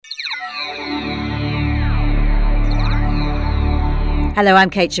Hello,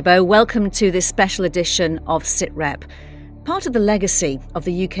 I'm Kate Chabot. Welcome to this special edition of SitRep. Part of the legacy of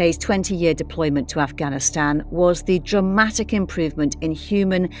the UK's 20-year deployment to Afghanistan was the dramatic improvement in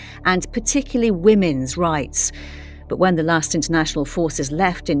human and particularly women's rights. But when the last international forces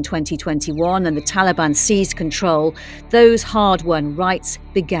left in 2021 and the Taliban seized control, those hard-won rights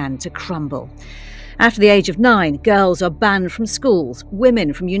began to crumble. After the age of 9, girls are banned from schools,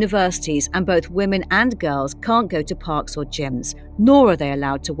 women from universities, and both women and girls can't go to parks or gyms, nor are they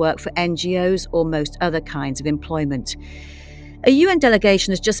allowed to work for NGOs or most other kinds of employment. A UN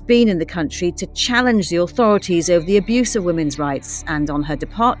delegation has just been in the country to challenge the authorities over the abuse of women's rights, and on her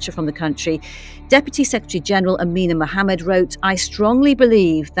departure from the country, Deputy Secretary-General Amina Mohammed wrote, "I strongly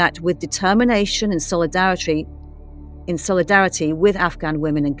believe that with determination and solidarity with Afghan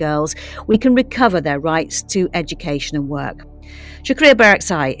women and girls, we can recover their rights to education and work." Shukriya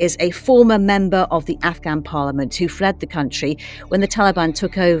Barakzai is a former member of the Afghan parliament who fled the country when the Taliban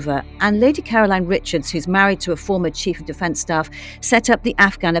took over, and Lady Caroline Richards, who's married to a former chief of defence staff, set up the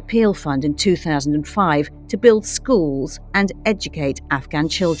Afghan Appeal Fund in 2005 to build schools and educate Afghan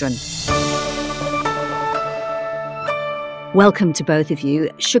children. Welcome to both of you.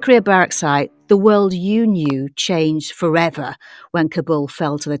 Shukriya Barakzai, the world you knew changed forever when Kabul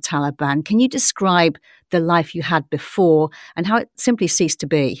fell to the Taliban. Can you describe the life you had before and how it simply ceased to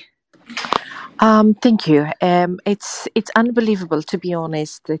be? Thank you. It's unbelievable, to be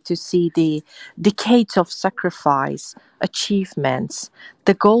honest, to see the decades of sacrifice, achievements,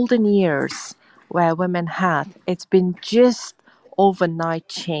 the golden years where women had. It's been just overnight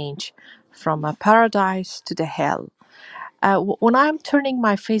change from a paradise to the hell. When I'm turning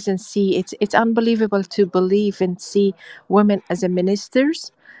my face and see, it's unbelievable to believe and see women as a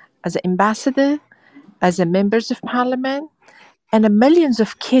ministers, as an ambassador, as a members of parliament, and millions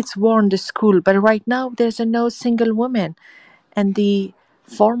of kids were in the school. But right now, there's no single woman, and the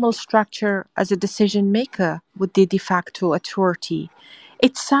formal structure as a decision maker with the de facto authority.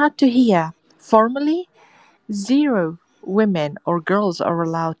 It's sad to hear. Formally, 0 women or girls are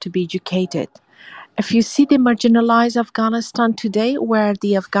allowed to be educated. If you see the marginalized Afghanistan today, where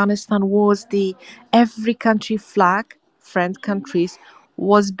the Afghanistan was the every country flag, friend countries,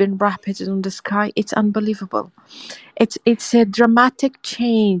 was been wrapped on the sky, it's unbelievable. It's a dramatic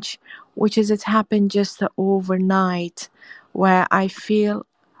change, which is it happened just overnight, where I feel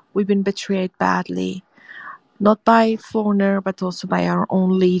we've been betrayed badly, not by foreigner, but also by our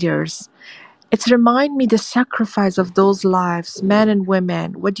own leaders. It's remind me the sacrifice of those lives, men and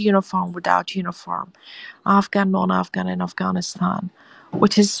women, with uniform, without uniform, Afghan, non-Afghan in Afghanistan,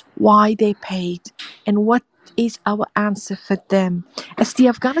 which is why they paid and what is our answer for them. As the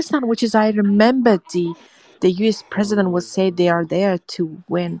Afghanistan, which is, I remember the US president would say they are there to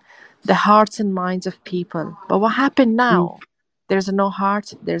win the hearts and minds of people. But what happened now? There's no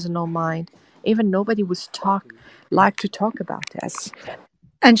heart, there's no mind. Even nobody would like to talk about this.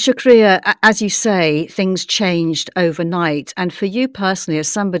 And Shukriya, as you say, things changed overnight. And for you personally, as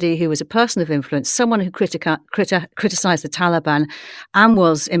somebody who was a person of influence, someone who criticised the Taliban and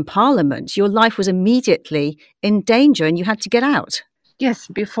was in parliament, your life was immediately in danger and you had to get out. Yes,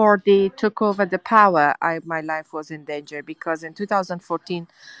 before they took over the power, my life was in danger because in 2014,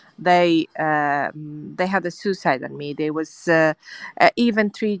 they had a suicide on me. There was even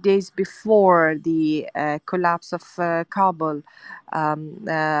 3 days before the collapse of Kabul,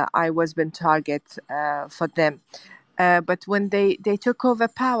 I was been target for them. But when they took over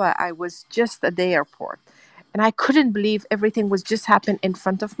power, I was just at the airport, and I couldn't believe everything was just happened in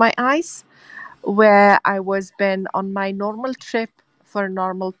front of my eyes, where I was been on my normal trip for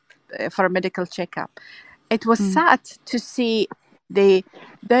a medical checkup. It was sad to see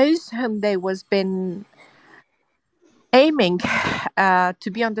those whom they was been aiming to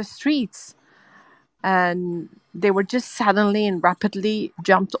be on the streets, and they were just suddenly and rapidly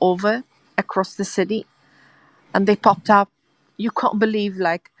jumped over across the city, and they popped up. You can't believe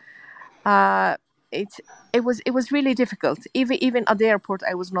it was really difficult. Even at the airport,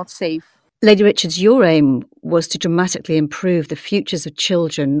 I was not safe. Lady Richards, your aim was to dramatically improve the futures of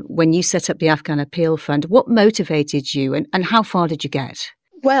children when you set up the Afghan Appeal Fund. What motivated you and how far did you get?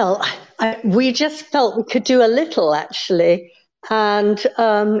 Well, we just felt we could do a little, actually, and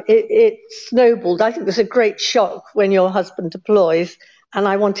it snowballed. I think it was a great shock when your husband deploys, and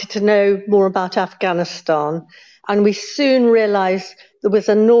I wanted to know more about Afghanistan. And we soon realised there was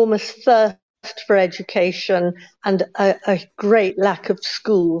enormous thirst for education and a great lack of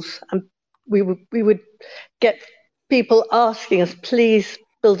schools. And we would get people asking us, please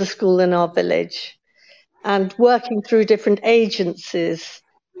build a school in our village. And working through different agencies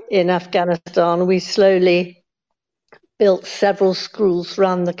in Afghanistan, we slowly built several schools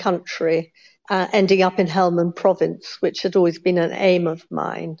around the country, ending up in Helmand Province, which had always been an aim of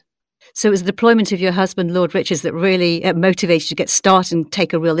mine. So it was the deployment of your husband, Lord Richards, that really motivated you to get started and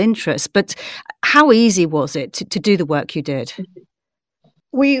take a real interest. But how easy was it to do the work you did?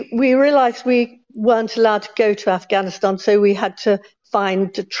 We realised we weren't allowed to go to Afghanistan, so we had to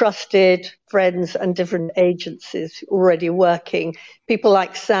find trusted friends and different agencies already working. People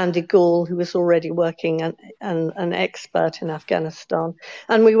like Sandy Gall, who was already working and an expert in Afghanistan.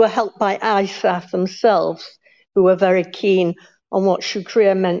 And we were helped by ISAF themselves, who were very keen on what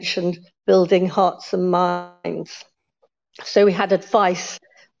Shukriya mentioned, building hearts and minds. So we had advice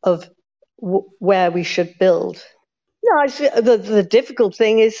of where we should build. No, the difficult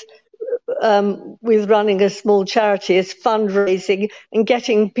thing is with running a small charity is fundraising and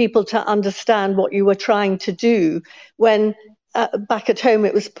getting people to understand what you were trying to do. When back at home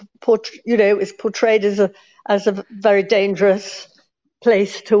it was portrayed as a very dangerous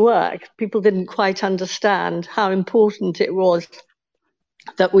place to work. People didn't quite understand how important it was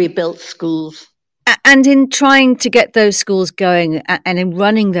that we built schools. And in trying to get those schools going and in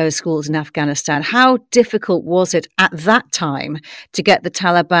running those schools in Afghanistan, how difficult was it at that time to get the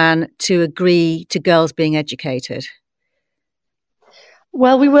Taliban to agree to girls being educated?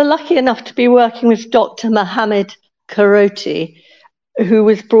 Well, we were lucky enough to be working with Dr. Mohammed Karoti, who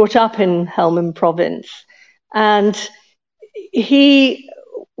was brought up in Helmand Province. And he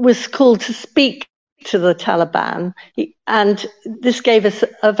was called to speak to the Taliban. And this gave us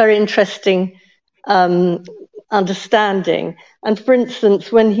a very interesting understanding. And for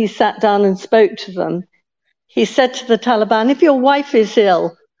instance, when he sat down and spoke to them, he said to the Taliban, if your wife is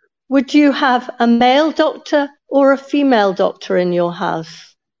ill, would you have a male doctor or a female doctor in your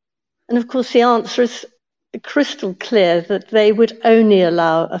house? And of course, the answer is crystal clear that they would only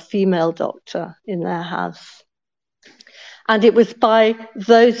allow a female doctor in their house. And it was by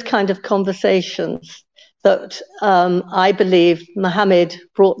those kind of conversations that I believe Mohammed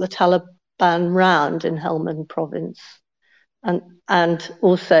brought the Taliban round in Helmand Province and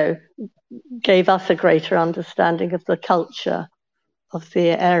also gave us a greater understanding of the culture of the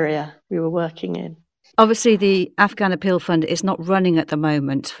area we were working in. Obviously, the Afghan Appeal Fund is not running at the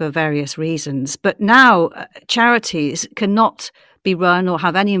moment for various reasons, but now charities cannot be run or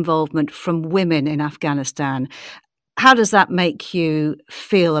have any involvement from women in Afghanistan. How does that make you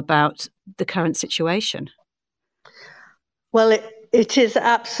feel about the current situation? Well, it is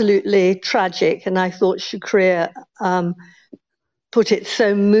absolutely tragic, and I thought Shukriya put it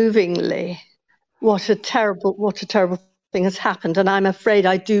so movingly. What a terrible thing has happened, and I'm afraid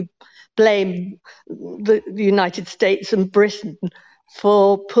I do blame the United States and Britain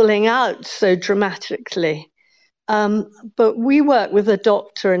for pulling out so dramatically. But we work with a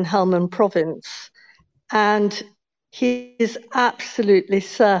doctor in Helmand Province, and he is absolutely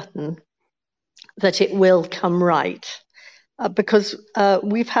certain that it will come right, because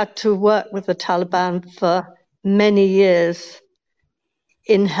we've had to work with the Taliban for many years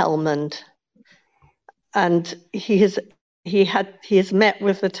in Helmand, and he has met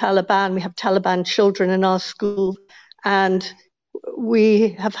with the Taliban. We have Taliban children in our school, and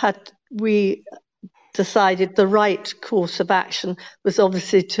we decided the right course of action was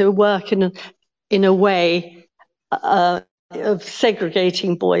obviously to work in a way of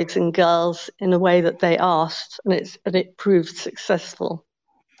segregating boys and girls in a way that they asked, and it proved successful.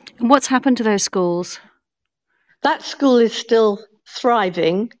 And what's happened to those schools? That school is still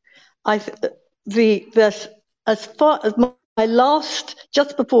thriving. As far as my last,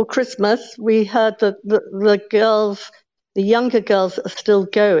 just before Christmas, we heard that the younger girls are still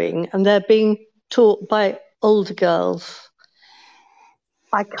going, and they're being taught by older girls.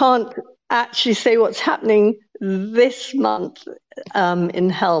 I can't actually say what's happening this month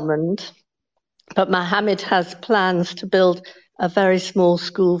in Helmand, but Mohammed has plans to build a very small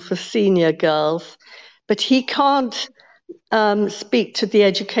school for senior girls, but he can't speak to the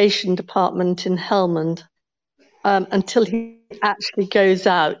education department in Helmand until he actually goes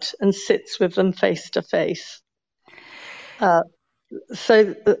out and sits with them face to face.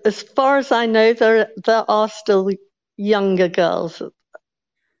 So as far as I know, there are still younger girls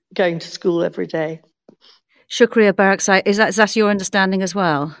going to school every day. Shukriya Barakzai, is that your understanding as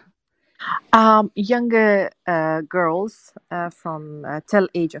well? Younger girls from till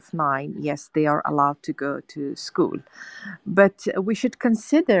age of 9, yes, they are allowed to go to school. But we should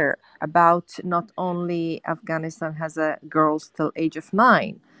consider about not only Afghanistan has a girls till age of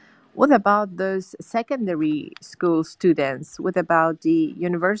 9. What about those secondary school students? What about the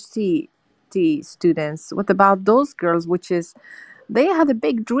university students? What about those girls which is they had a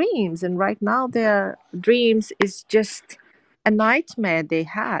big dreams, and right now their dreams is just a nightmare they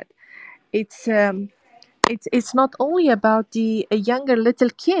had. It's it's not only about the younger little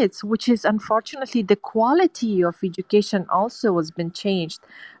kids, which is unfortunately the quality of education also has been changed.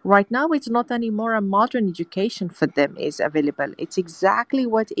 Right now, it's not anymore a modern education for them is available. It's exactly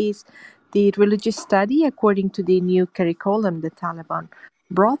what is the religious study according to the new curriculum the Taliban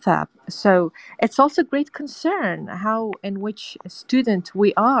brought up. So it's also great concern how in which student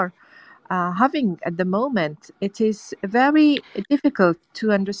we are having at the moment. It is very difficult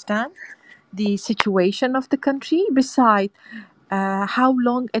to understand the situation of the country, beside how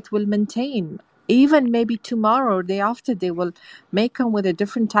long it will maintain. Even maybe tomorrow or day after, they will may come with a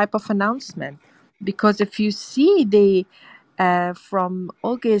different type of announcement. Because if you see the from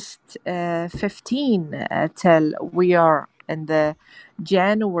August 15 till we are in the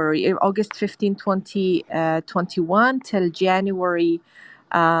August 15, 2021 till January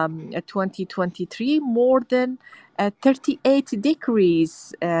 2023, more than 38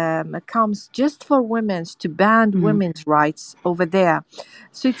 decrees comes just for women's to ban women's rights over there.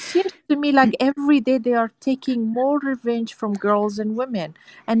 So it seems to me like every day they are taking more revenge from girls and women,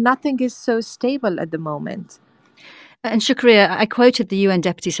 and nothing is so stable at the moment. And Shukriya, I quoted the UN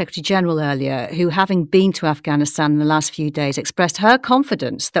Deputy Secretary General earlier, who, having been to Afghanistan in the last few days, expressed her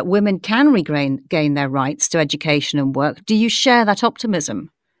confidence that women can regain their rights to education and work. Do you share that optimism?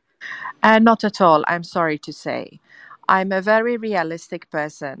 Not at all, I'm sorry to say. I'm a very realistic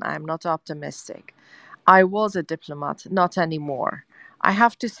person. I'm not optimistic. I was a diplomat, not anymore. I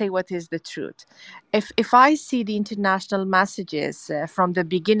have to say what is the truth. If I see the international messages from the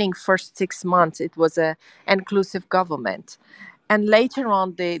beginning, first 6 months, it was a inclusive government, and later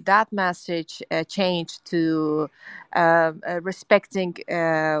on, that message changed to respecting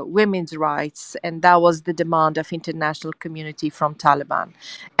women's rights, and that was the demand of international community from Taliban.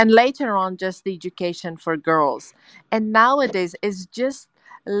 And later on, just the education for girls. And nowadays, it's just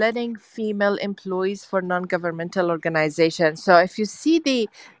letting female employees for non-governmental organizations. So if you see the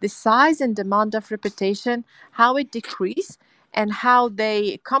size and demand of reputation, how it decreased and how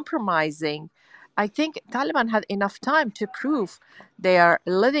they compromising, I think Taliban had enough time to prove they are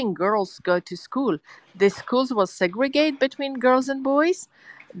letting girls go to school. The schools was segregated between girls and boys.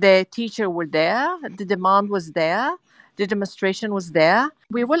 The teacher were there. The demand was there. The demonstration was there.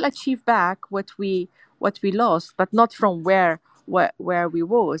 We will achieve back what we lost, but not from where we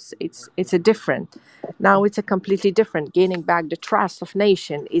was. It's a different. Now it's a completely different. Gaining back the trust of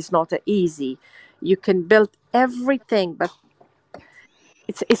nation is not easy. You can build everything, but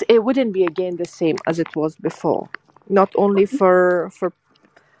it wouldn't be again the same as it was before. Not only for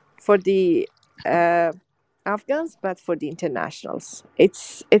the Afghans, but for the internationals.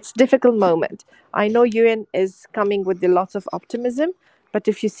 It's difficult moment. I know UN is coming with a lot of optimism, but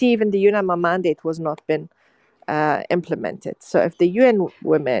if you see, even the UNAMA mandate was not been implemented. So if the UN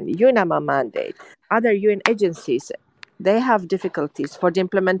Women, UNAMA mandate, other UN agencies, they have difficulties for the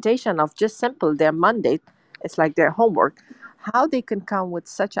implementation of just simple their mandate. It's like their homework. How they can come with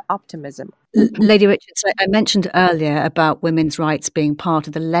such an optimism? Lady Richards, I mentioned earlier about women's rights being part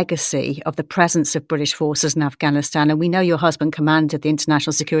of the legacy of the presence of British forces in Afghanistan, and we know your husband commanded the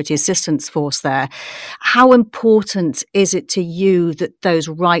International Security Assistance Force there. How important is it to you that those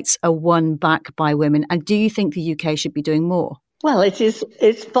rights are won back by women, and do you think the UK should be doing more? Well,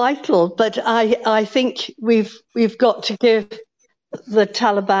 it's vital, but I think we've got to give the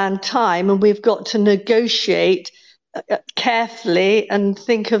Taliban time, and we've got to negotiate carefully and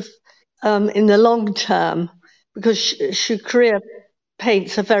think of in the long term, because Shukriya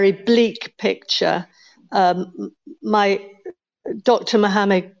paints a very bleak picture. My Dr.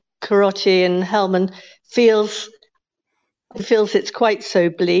 Mohammed Karoti in Helmand feels it's quite so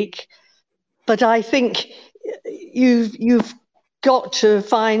bleak, but I think you've got to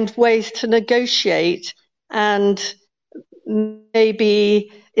find ways to negotiate and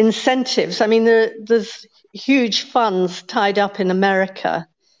maybe incentives. I mean, there's huge funds tied up in America,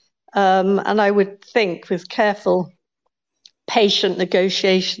 and I would think with careful, patient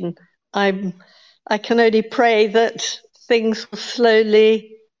negotiation, I can only pray that things will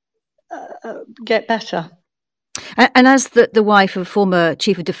slowly get better. And as the wife of former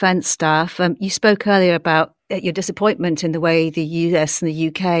Chief of Defence Staff, you spoke earlier about your disappointment in the way the US and the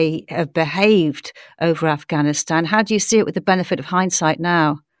UK have behaved over Afghanistan. How do you see it with the benefit of hindsight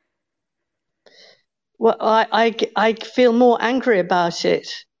now? Well, I feel more angry about it.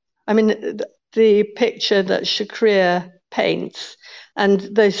 I mean, the picture that Shukriya paints and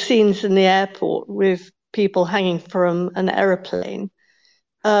those scenes in the airport with people hanging from an aeroplane,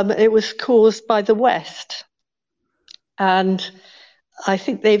 it was caused by the West. And I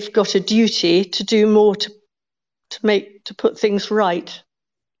think they've got a duty to do more to put things right.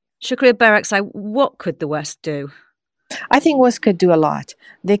 Shukriya Baraksai, what could the West do? I think West could do a lot.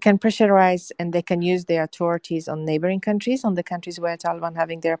 They can pressurize and they can use their authorities on neighboring countries, on the countries where Taliban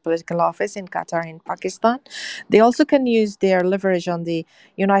having their political office in Qatar and Pakistan. They also can use their leverage on the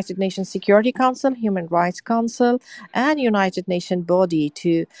United Nations Security Council, Human Rights Council, and United Nations body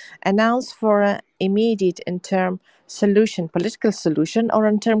to announce for an immediate interim solution, political solution, or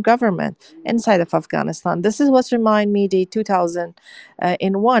interim government inside of Afghanistan. This is what remind me the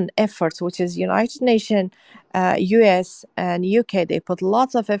 2001 efforts, which is United Nations, US and UK. They put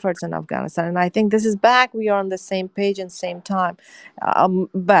lots of efforts in Afghanistan, and I think this is back. We are on the same page and same time,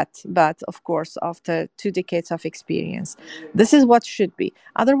 but of course, after 2 decades of experience, this is what should be.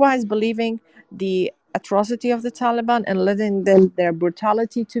 Otherwise, believing the atrocity of the Taliban and letting them their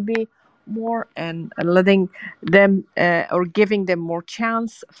brutality to be more and letting them or giving them more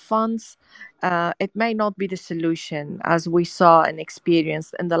chance funds, it may not be the solution as we saw and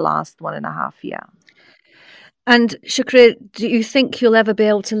experienced in the last 1.5 years. And Shukriya, do you think you'll ever be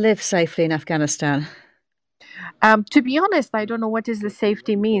able to live safely in Afghanistan? To be honest, I don't know what is the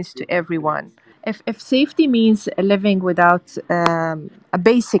safety means to everyone. If safety means living without a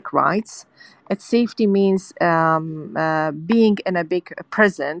basic rights, if safety means being in a big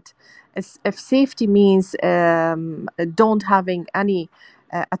prison, if safety means don't having any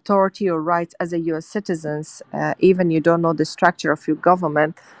authority or rights as a U.S. citizens, even you don't know the structure of your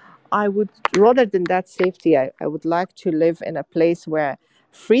government, I would, rather than that safety, I would like to live in a place where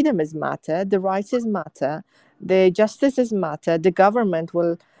freedom is matter, the rights is matter, the justice is matter, the government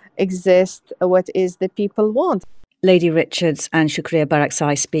will exist what is the people want. Lady Richards and Shukriya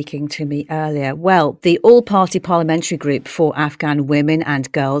Baraksai speaking to me earlier. Well, the All-Party Parliamentary Group for Afghan Women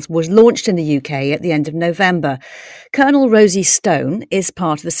and Girls was launched in the UK at the end of November. Colonel Rosie Stone is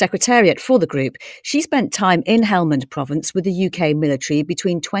part of the secretariat for the group. She spent time in Helmand Province with the UK military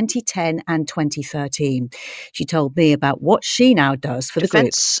between 2010 and 2013. She told me about what she now does for the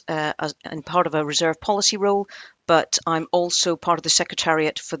group. And part of a reserve policy role, but I'm also part of the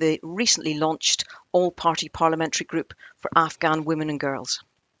secretariat for the recently launched All-Party Parliamentary Group for Afghan Women and Girls.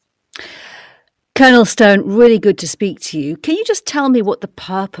 Colonel Stone, really good to speak to you. Can you just tell me what the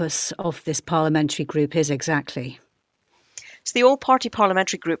purpose of this parliamentary group is exactly? So the All-Party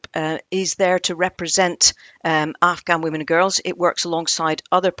Parliamentary Group is there to represent Afghan women and girls. It works alongside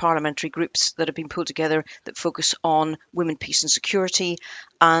other parliamentary groups that have been pulled together that focus on women, peace and security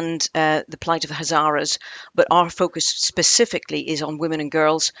and the plight of Hazaras. But our focus specifically is on women and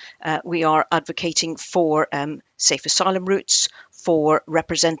girls. We are advocating for safe asylum routes, for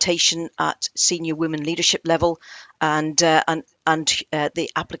representation at senior women leadership level, and the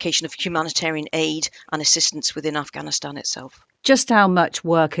application of humanitarian aid and assistance within Afghanistan itself. Just how much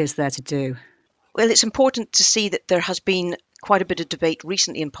work is there to do? Well, it's important to see that there has been quite a bit of debate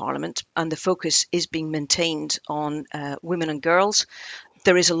recently in Parliament, and the focus is being maintained on women and girls.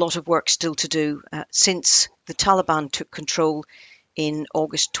 There is a lot of work still to do. Since the Taliban took control in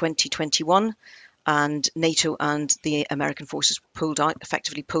August 2021, and NATO and the American forces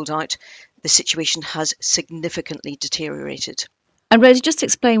effectively pulled out, the situation has significantly deteriorated. And Rosie, just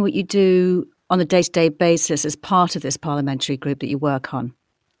explain what you do on a day-to-day basis as part of this parliamentary group that you work on.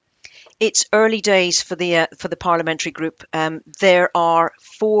 It's early days for the parliamentary group. There are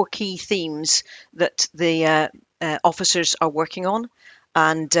 4 key themes that the officers are working on.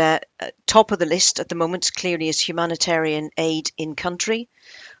 And top of the list at the moment clearly is humanitarian aid in country,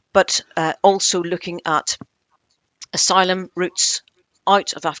 but also looking at asylum routes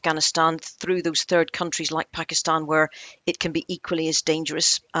out of Afghanistan through those third countries like Pakistan, where it can be equally as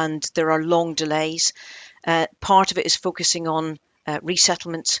dangerous and there are long delays. Part of it is focusing on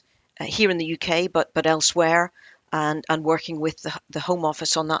resettlement here in the UK, but elsewhere, and working with the Home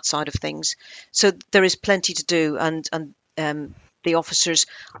Office on that side of things. So there is plenty to do, and the officers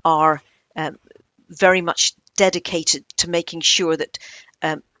are very much dedicated to making sure that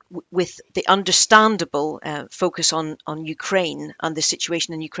with the understandable focus on Ukraine and the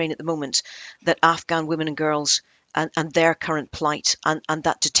situation in Ukraine at the moment, that Afghan women and girls and their current plight and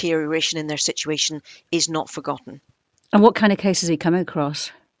that deterioration in their situation is not forgotten. And what kind of cases are you coming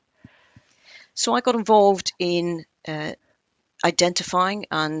across? So I got involved in identifying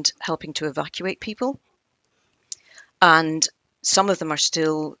and helping to evacuate people. And some of them are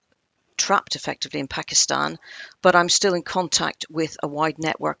still trapped effectively in Pakistan, but I'm still in contact with a wide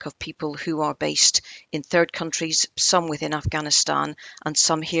network of people who are based in third countries, some within Afghanistan and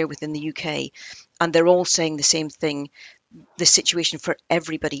some here within the UK. And they're all saying the same thing. the situation for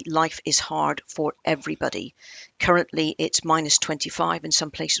everybody. Life is hard for everybody. Currently, it's minus 25 in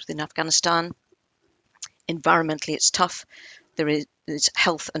some places within Afghanistan. Environmentally, it's tough. There is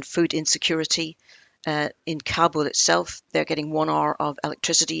health and food insecurity. In Kabul itself, they're getting 1 hour of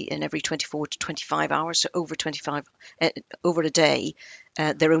electricity in every 24 to 25 hours. So over a day,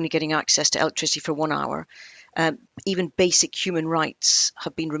 they're only getting access to electricity for 1 hour. Even basic human rights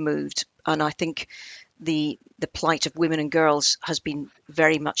have been removed. And I think the plight of women and girls has been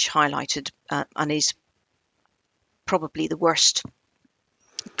very much highlighted, and is probably the worst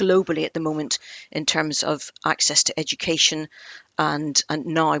globally at the moment in terms of access to education, and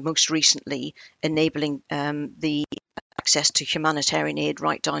now most recently enabling the access to humanitarian aid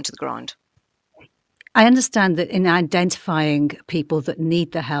right down to the ground. I understand that in identifying people that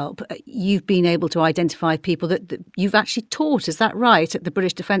need the help, you've been able to identify people that you've actually taught. Is that right, at the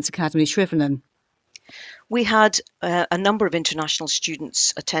British Defence Academy, Shrivenham? We had a number of international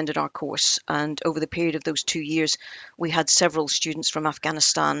students attended our course, and over the period of those 2 years, we had several students from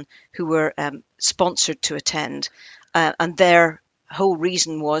Afghanistan who were sponsored to attend, and their whole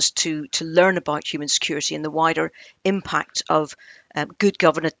reason was to learn about human security and the wider impact of good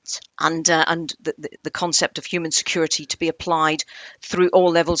governance and the concept of human security to be applied through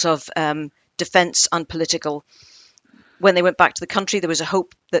all levels of defence and political. When they went back to the country, there was a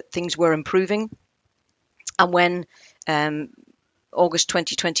hope that things were improving. And when August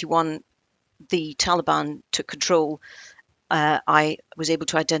 2021, the Taliban took control, I was able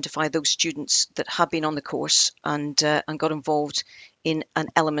to identify those students that had been on the course and got involved in an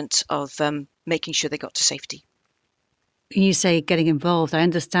element of making sure they got to safety. You say getting involved. I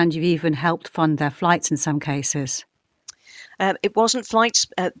understand you've even helped fund their flights in some cases. It wasn't flights.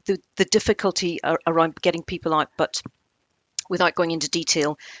 The difficulty around getting people out, but without going into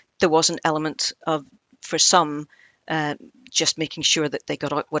detail, there was an element of, for some, just making sure that they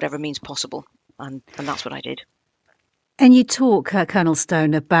got out whatever means possible. And that's what I did. And you talk, Colonel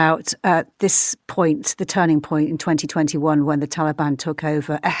Stone, about this point, the turning point in 2021 when the Taliban took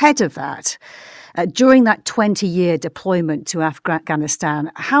over. Ahead of that, during that 20-year deployment to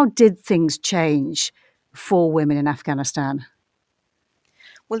Afghanistan, how did things change for women in Afghanistan?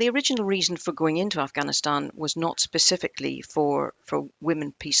 Well, the original reason for going into Afghanistan was not specifically for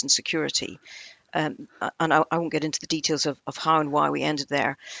women, peace and security. And I won't get into the details of how and why we ended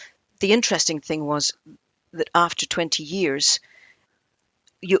there. The interesting thing was that after 20 years,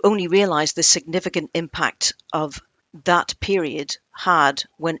 you only realise the significant impact of that period had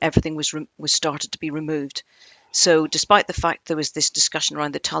when everything was started to be removed. So despite the fact there was this discussion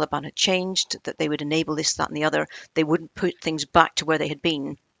around the Taliban had changed, that they would enable this, that and the other, they wouldn't put things back to where they had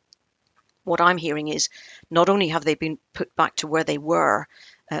been. What I'm hearing is not only have they been put back to where they were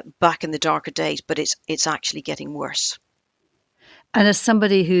back in the darker days, but it's actually getting worse. And as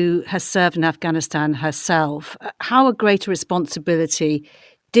somebody who has served in Afghanistan herself, how a greater responsibility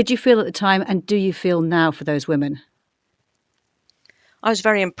did you feel at the time, and do you feel now for those women? I was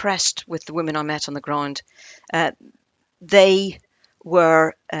very impressed with the women I met on the ground. They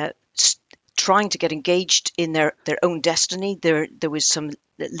were trying to get engaged in their own destiny. There was some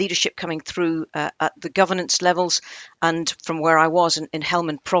leadership coming through at the governance levels, and from where I was in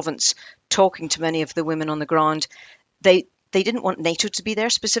Helmand province, talking to many of the women on the ground, they didn't want NATO to be there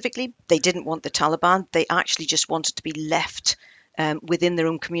specifically. They didn't want the Taliban. They actually just wanted to be left within their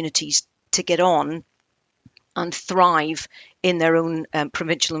own communities to get on and thrive in their own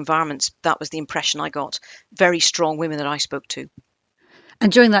provincial environments. That was the impression I got. Very strong women that I spoke to.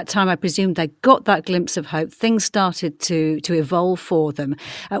 And during that time, I presume they got that glimpse of hope. Things started to evolve for them.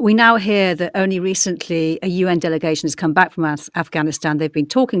 We now hear that only recently a UN delegation has come back from Afghanistan. They've been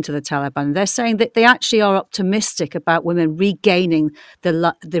talking to the Taliban. They're saying that they actually are optimistic about women regaining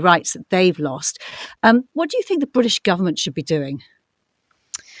the rights that they've lost. What do you think the British government should be doing?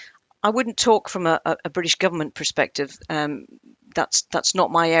 I wouldn't talk from a British government perspective. That's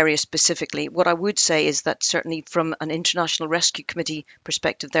not my area specifically. What I would say is that certainly from an International Rescue Committee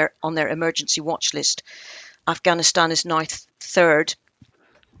perspective, they're on their emergency watch list. Afghanistan is now third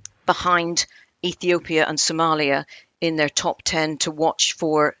behind Ethiopia and Somalia in their top 10 to watch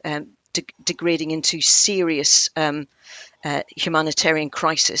for degrading into serious humanitarian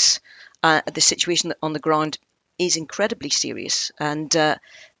crisis. The situation on the ground is incredibly serious, and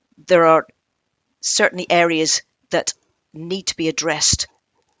there are certainly areas that need to be addressed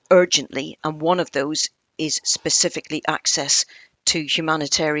urgently, and one of those is specifically access to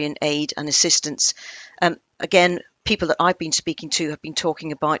humanitarian aid and assistance. Again, people that I've been speaking to have been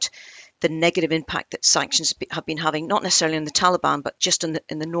talking about the negative impact that sanctions have been having, not necessarily on the Taliban, but just in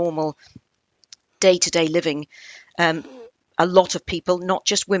the normal day-to-day living. a lot of people, not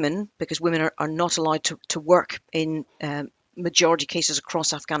just women, because women are not allowed to work in majority cases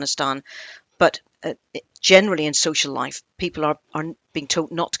across Afghanistan, but generally in social life, people are being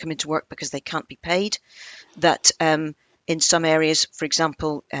told not to come into work because they can't be paid. That in some areas, for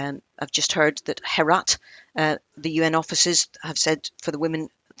example, I've just heard that Herat, the UN offices have said for the women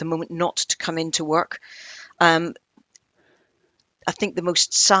at the moment not to come into work. I think the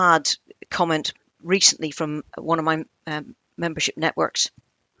most sad comment recently from one of my membership networks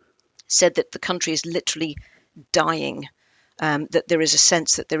said that the country is literally dying, that there is a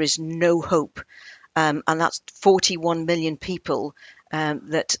sense that there is no hope. And that's 41 million people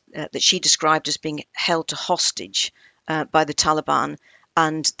that she described as being held to hostage by the Taliban,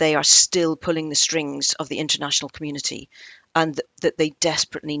 and they are still pulling the strings of the international community, and that they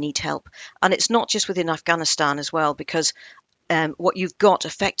desperately need help. And it's not just within Afghanistan as well, because what you've got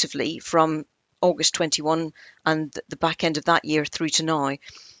effectively from August 21 and the back end of that year through to now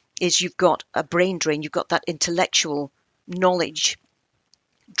is you've got a brain drain. You've got that intellectual knowledge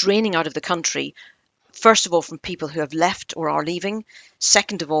draining out of the country, first of all from people who have left or are leaving,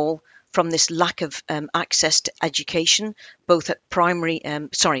 second of all from this lack of access to education, both at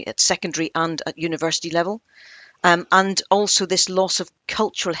at secondary and at university level, and also this loss of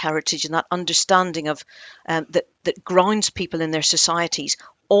cultural heritage and that understanding of that grounds people in their societies.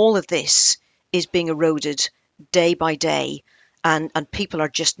 All of this is being eroded day by day, and people are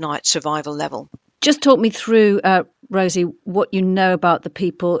just now at survival level. Just talk me through, Rosie, what you know about the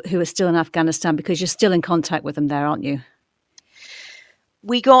people who are still in Afghanistan, because you're still in contact with them there, aren't you?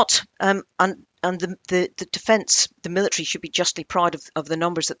 We got, and the defence, the military should be justly proud of the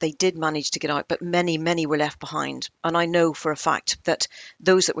numbers that they did manage to get out, but many, many were left behind. And I know for a fact that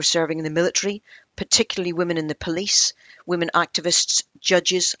those that were serving in the military, particularly women in the police, women activists,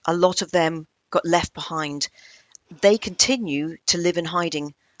 judges, a lot of them got left behind. They continue to live in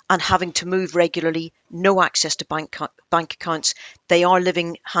hiding and having to move regularly, no access to bank accounts. They are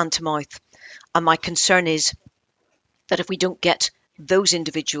living hand to mouth. And my concern is that if we don't get those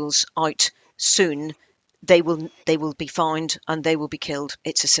individuals out soon, they will be found and they will be killed.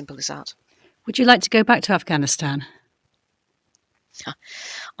 It's as simple as that. Would you like to go back to Afghanistan?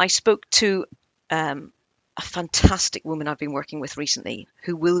 I spoke to a fantastic woman I've been working with recently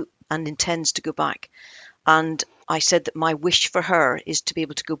who will and intends to go back. And I said that my wish for her is to be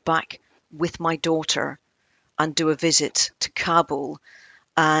able to go back with my daughter and do a visit to Kabul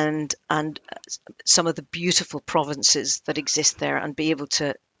and some of the beautiful provinces that exist there, and be able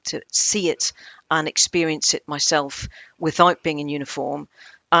to see it and experience it myself without being in uniform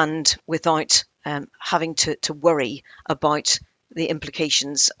and without having to worry about the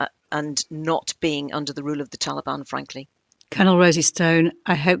implications and not being under the rule of the Taliban, frankly. Colonel Rosie Stone,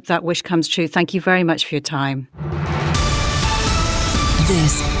 I hope that wish comes true. Thank you very much for your time.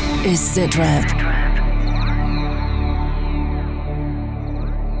 This is SITREP.